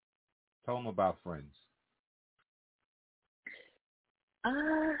 Tell them about friends.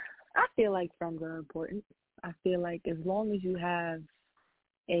 I feel like friends are important. I feel like as long as you have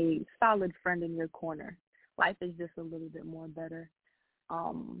a solid friend in your corner, life is just a little bit more better.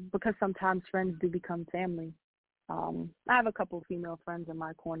 Because sometimes friends do become family. I have a couple of female friends in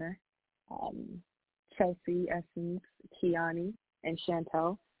my corner, Chelsea, Essence, Kiani, and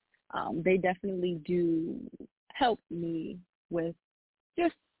Chantel. They definitely do help me with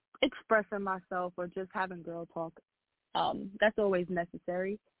just expressing myself or just having girl talk. That's always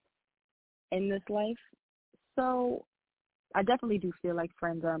necessary in this life. So I definitely do feel like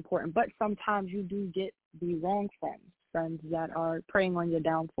friends are important, but sometimes you do get the wrong friends that are preying on your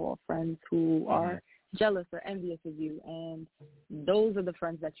downfall, friends who are jealous or envious of you, and those are the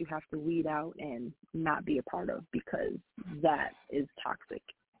friends that you have to weed out and not be a part of, because that is toxic,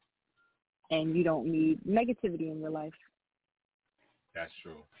 and you don't need negativity in your life. That's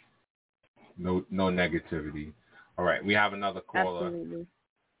true. No negativity. All right, we have another caller. Absolutely.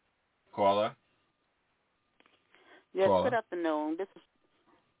 Caller? Yes, caller. Good afternoon. This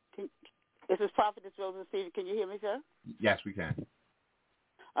is Prophetess Rosen Stevens. Can you hear me, sir? Yes, we can.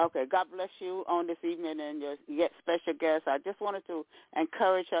 Okay, God bless you on this evening and your special guest. I just wanted to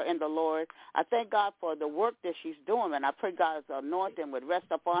encourage her in the Lord. I thank God for the work that she's doing, and I pray God's anointing would rest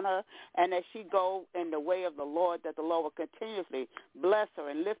upon her, and as she go in the way of the Lord, that the Lord will continuously bless her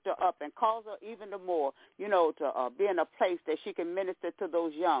and lift her up and cause her even the more, to be in a place that she can minister to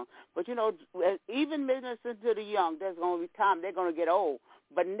those young. But, even ministering to the young, there's going to be time they're going to get old.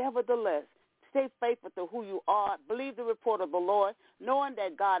 But nevertheless, stay faithful to who you are. Believe the report of the Lord, knowing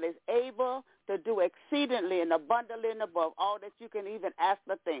that God is able to do exceedingly and abundantly and above all that you can even ask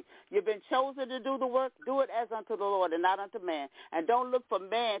or think. You've been chosen to do the work. Do it as unto the Lord and not unto man. And don't look for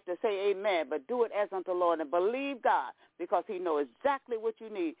man to say amen, but do it as unto the Lord and believe God, because he knows exactly what you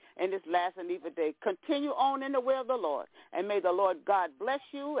need in this last and evil day. Continue on in the way of the Lord, and may the Lord God bless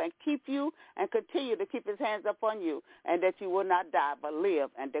you and keep you and continue to keep his hands upon you, and that you will not die but live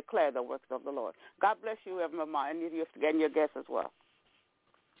and declare the works of the Lord. God bless you, everyone, and your guests as well.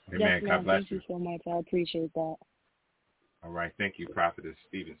 Amen. Yes, God bless thank you so much. I appreciate that. All right. Thank you, Prophetess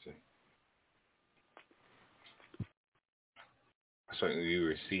Stevenson. Certainly you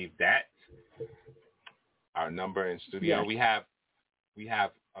received that. Our number in studio. Yes. We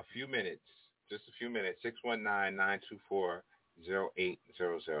have a few minutes, just a few minutes. 619-924-0800.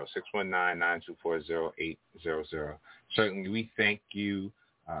 619-924-0800. Certainly we thank you,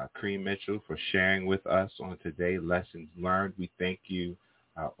 Cree Mitchell, for sharing with us on today Lessons Learned. We thank you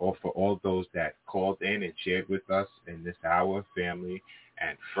for all those that called in and shared with us in this hour, family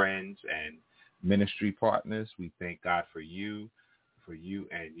and friends and ministry partners. We thank God for you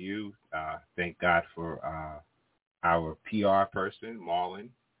and you. Thank God for our PR person, Marlon,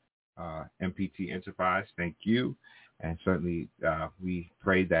 MPT Enterprise. Thank you. And certainly we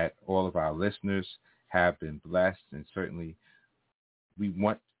pray that all of our listeners have been blessed. And certainly we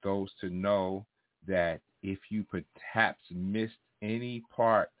want those to know that if you perhaps missed any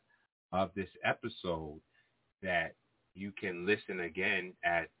part of this episode, that you can listen again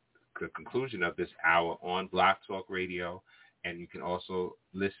at the conclusion of this hour on Blog Talk Radio. And you can also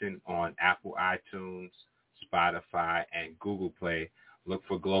listen on Apple iTunes, Spotify, and Google Play. Look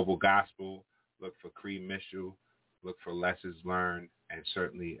for Global Gospel. Look for Cree Mitchell. Look for Lessons Learned. And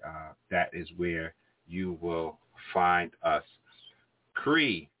certainly that is where you will find us.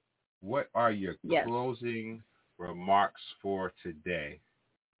 Cree, what are your closing remarks for today?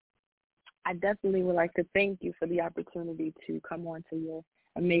 I definitely would like to thank you for the opportunity to come on to your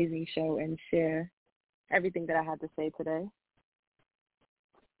amazing show and share everything that I had to say today.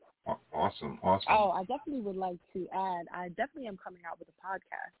 Awesome. Oh, I definitely would like to add, I definitely am coming out with a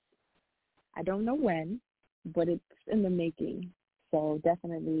podcast. I don't know when, but it's in the making. So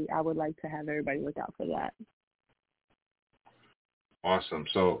definitely I would like to have everybody look out for that. Awesome.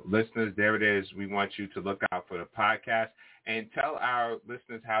 So listeners, there it is. We want you to look out for the podcast and tell our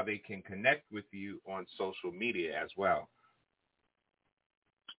listeners how they can connect with you on social media as well.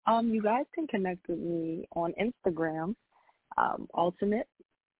 You guys can connect with me on Instagram,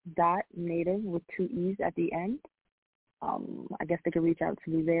 ultimate.native with 2 E's at the end. I guess they can reach out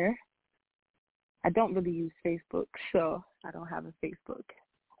to me there. I don't really use Facebook, so I don't have a Facebook.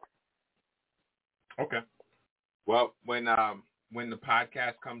 Okay. Well, when when the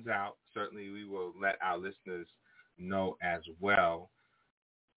podcast comes out, certainly we will let our listeners know as well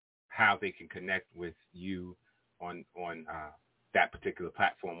how they can connect with you on that particular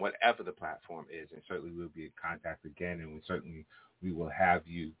platform, whatever the platform is. And certainly we'll be in contact again, and we will have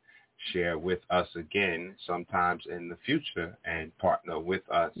you share with us again sometimes in the future and partner with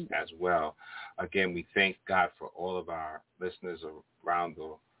us as well. Again, we thank God for all of our listeners around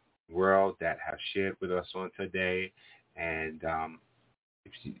the world that have shared with us on today. And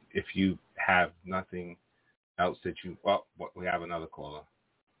if you have nothing else that we have another caller.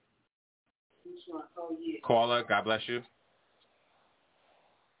 Caller, God bless you.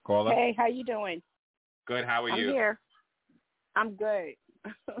 Caller. Hey, how you doing? Good. How are you? I'm here. I'm good.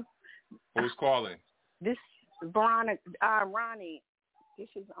 Who's calling? This Ronnie. This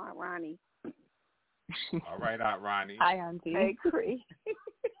is Aunt Ronnie. All right, Aunt Ronnie. Hi, Auntie. Hey, Cree.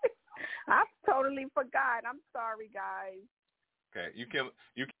 I totally forgot. I'm sorry, guys. Okay, you can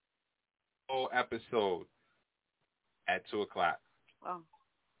whole episode at 2:00. Oh.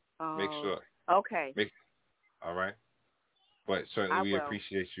 Make sure. Okay. All right. But certainly we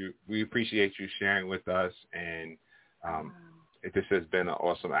appreciate you. We appreciate you sharing with us, and this has been an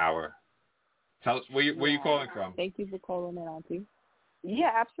awesome hour. Tell us where you calling from. Thank you for calling in, Auntie.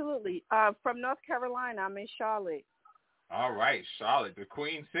 Yeah, absolutely. From North Carolina. I'm in Charlotte. All right, Charlotte, the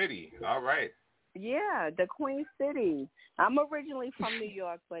Queen City. All right. Yeah, the Queen City. I'm originally from New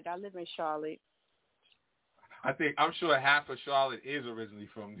York, but I live in Charlotte. I'm sure half of Charlotte is originally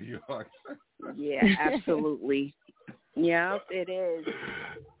from New York. Yeah, absolutely. Yeah, it is.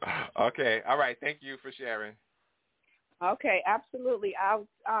 Okay. All right. Thank you for sharing. Okay, absolutely.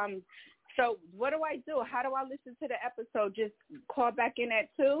 So what do I do? How do I listen to the episode? Just call back in at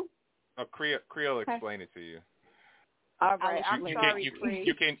 2? Cree will explain it to you. All right. I'm sorry, Cree.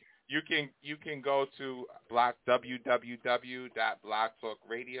 You can go to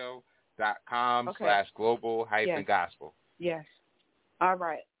www.blogtalkradio.com/global-gospel. Yes. All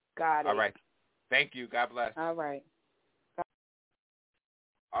right. Got it. All right. Thank you. God bless. All right.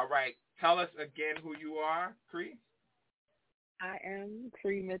 All right. Tell us again who you are, Cree. I am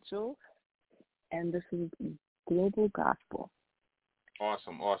Cree Mitchell, and this is Global Gospel.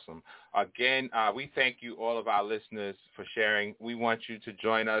 Awesome. Again, we thank you, all of our listeners, for sharing. We want you to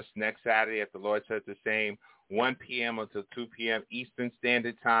join us next Saturday at the Lord Says the Same, 1 p.m. until 2 p.m. Eastern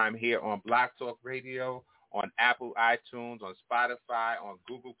Standard Time here on Blog Talk Radio, on Apple iTunes, on Spotify, on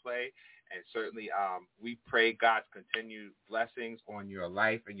Google Play. And certainly we pray God's continued blessings on your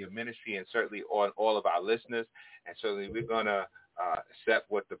life and your ministry, and certainly on all of our listeners. And certainly we're going to accept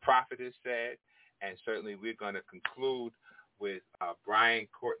what the prophet has said. And certainly we're going to conclude with Brian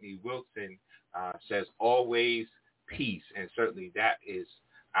Courtney Wilson says, always peace. And certainly that is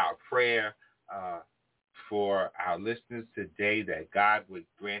our prayer for our listeners today, that God would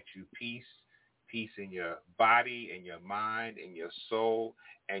grant you peace in your body, in your mind, in your soul,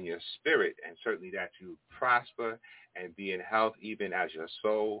 and your spirit, and certainly that you prosper and be in health, even as our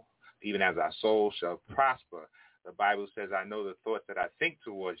soul shall prosper. The Bible says, I know the thoughts that I think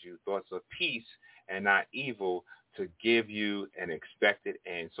towards you, thoughts of peace and not evil, to give you an expected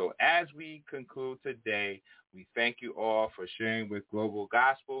end. So as we conclude today, we thank you all for sharing with Global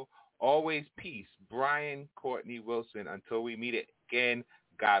Gospel. Always peace. Brian Courtney Wilson. Until we meet again,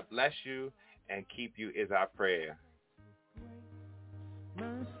 God bless you and keep you is our prayer.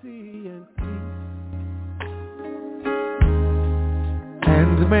 Mercy and peace.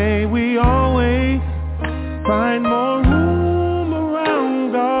 And may we always find more room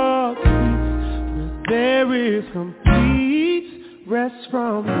around God's feet, where there is complete rest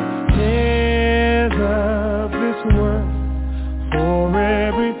from the cares of this world. For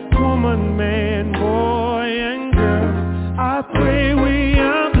every woman, man, boy, and girl, I pray we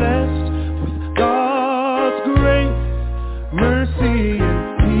are blessed with God's grace, mercy,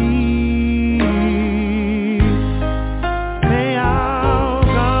 and peace. May our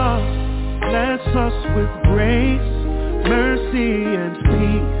God bless us with grace, mercy, and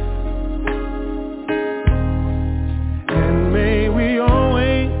peace. And may we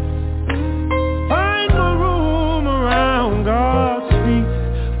always find the room around God's feet,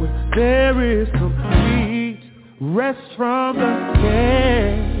 where there is complete rest from the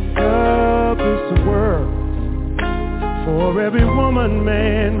cares of this world. For every woman,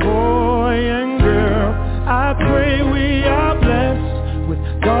 man, boy, and girl, I pray we are blessed with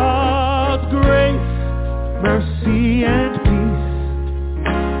God's grace, mercy, and peace.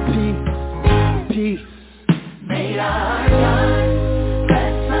 Peace. May our God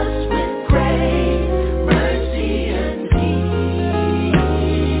bless us with grace, mercy, and peace.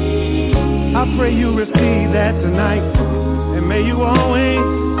 I pray you receive that tonight. And may you always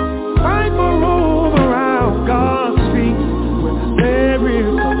find more room around God's feet where there is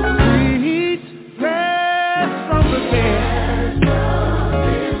complete rest from the dead.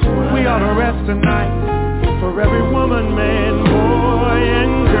 We ought to rest tonight for every woman, man, boy,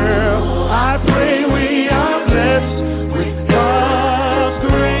 and girl. I pray we are blessed with God's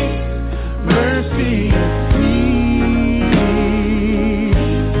grace, mercy, and peace.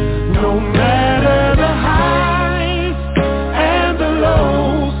 No matter the highs and the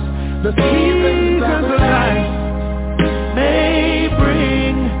lows, the seasons of life may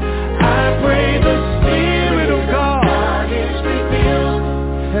bring, I pray the Spirit of God is revealed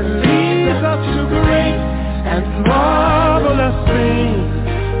and leads us to great and marvelous things,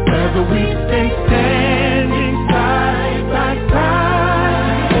 whether we stay standing side by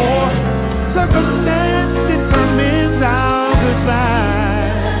side or circumstance determines our goodbye.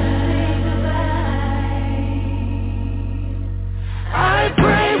 I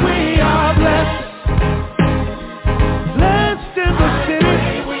pray we are blessed, blessed in the city,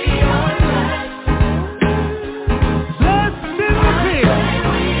 blessed in the field.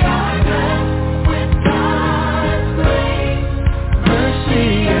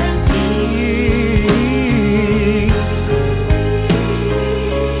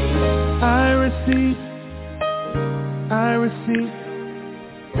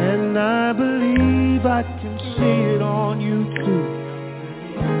 And I believe I can see it on you too.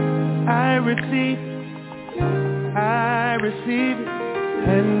 I receive it,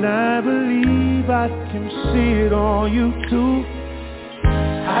 and I believe I can see it on you too.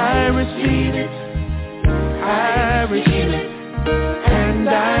 I receive it, and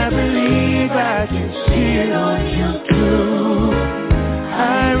I believe I can see it on you too.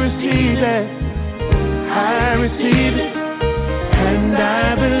 I receive it, and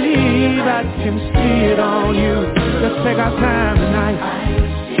I believe I can see it on you. Let's take our time tonight,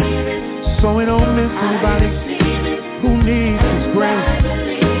 so we don't miss anybody who needs His grace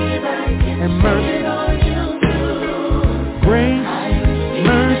and mercy. Grace,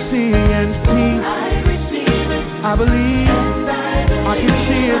 mercy, and peace. I believe I can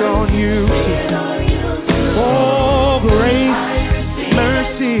see it on you. Oh, grace,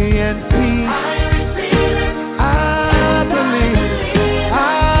 mercy, and peace.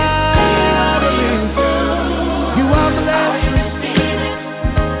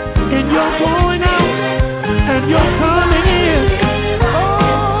 You're going out and you're coming in. Oh,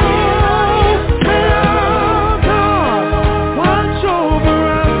 may our God watch over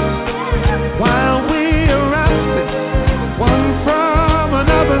us while we are absent, one from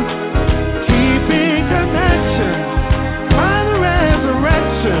another, keeping connection by the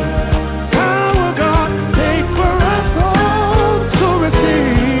resurrection. Power God take for us all to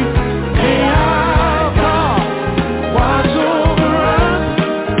receive. May our God watch over us.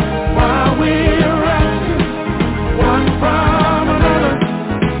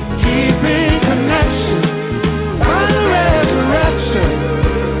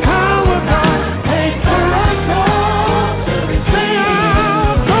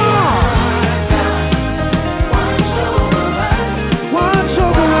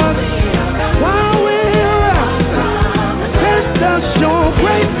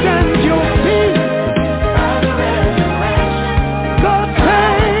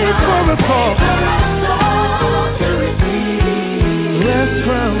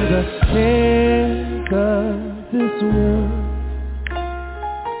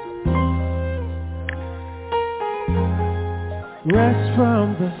 Rest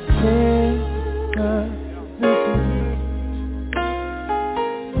from the cares of this world.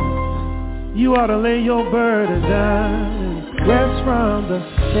 You ought to lay your burden down and rest from the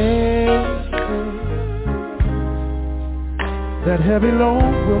cares. That heavy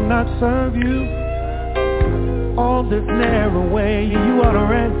load will not serve you on this narrow way. You ought to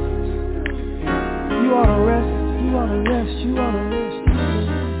rest. You ought to rest. You ought to rest. You ought to rest.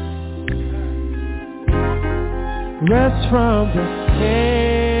 Rest from the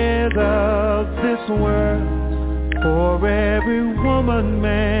cares of this world. For every woman,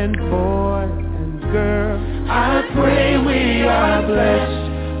 man, boy, and girl, I pray we are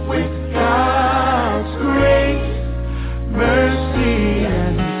blessed with God's grace, mercy,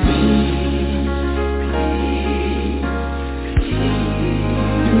 and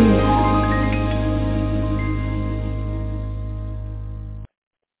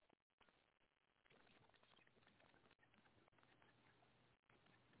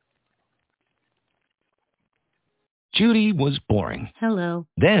Judy was boring. Hello.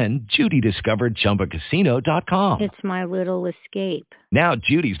 Then Judy discovered ChumbaCasino.com. It's my little escape. Now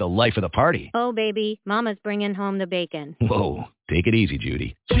Judy's the life of the party. Oh, baby, mama's bringing home the bacon. Whoa, take it easy,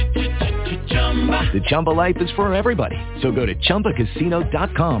 Judy. The Chumba life is for everybody. So go to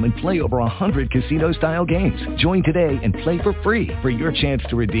ChumbaCasino.com and play over 100 casino-style games. Join today and play for free for your chance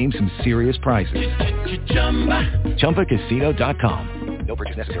to redeem some serious prizes. ChumbaCasino.com. No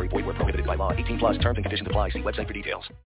purchase necessary. Void where prohibited by law. 18 plus terms and conditions apply. See website for details.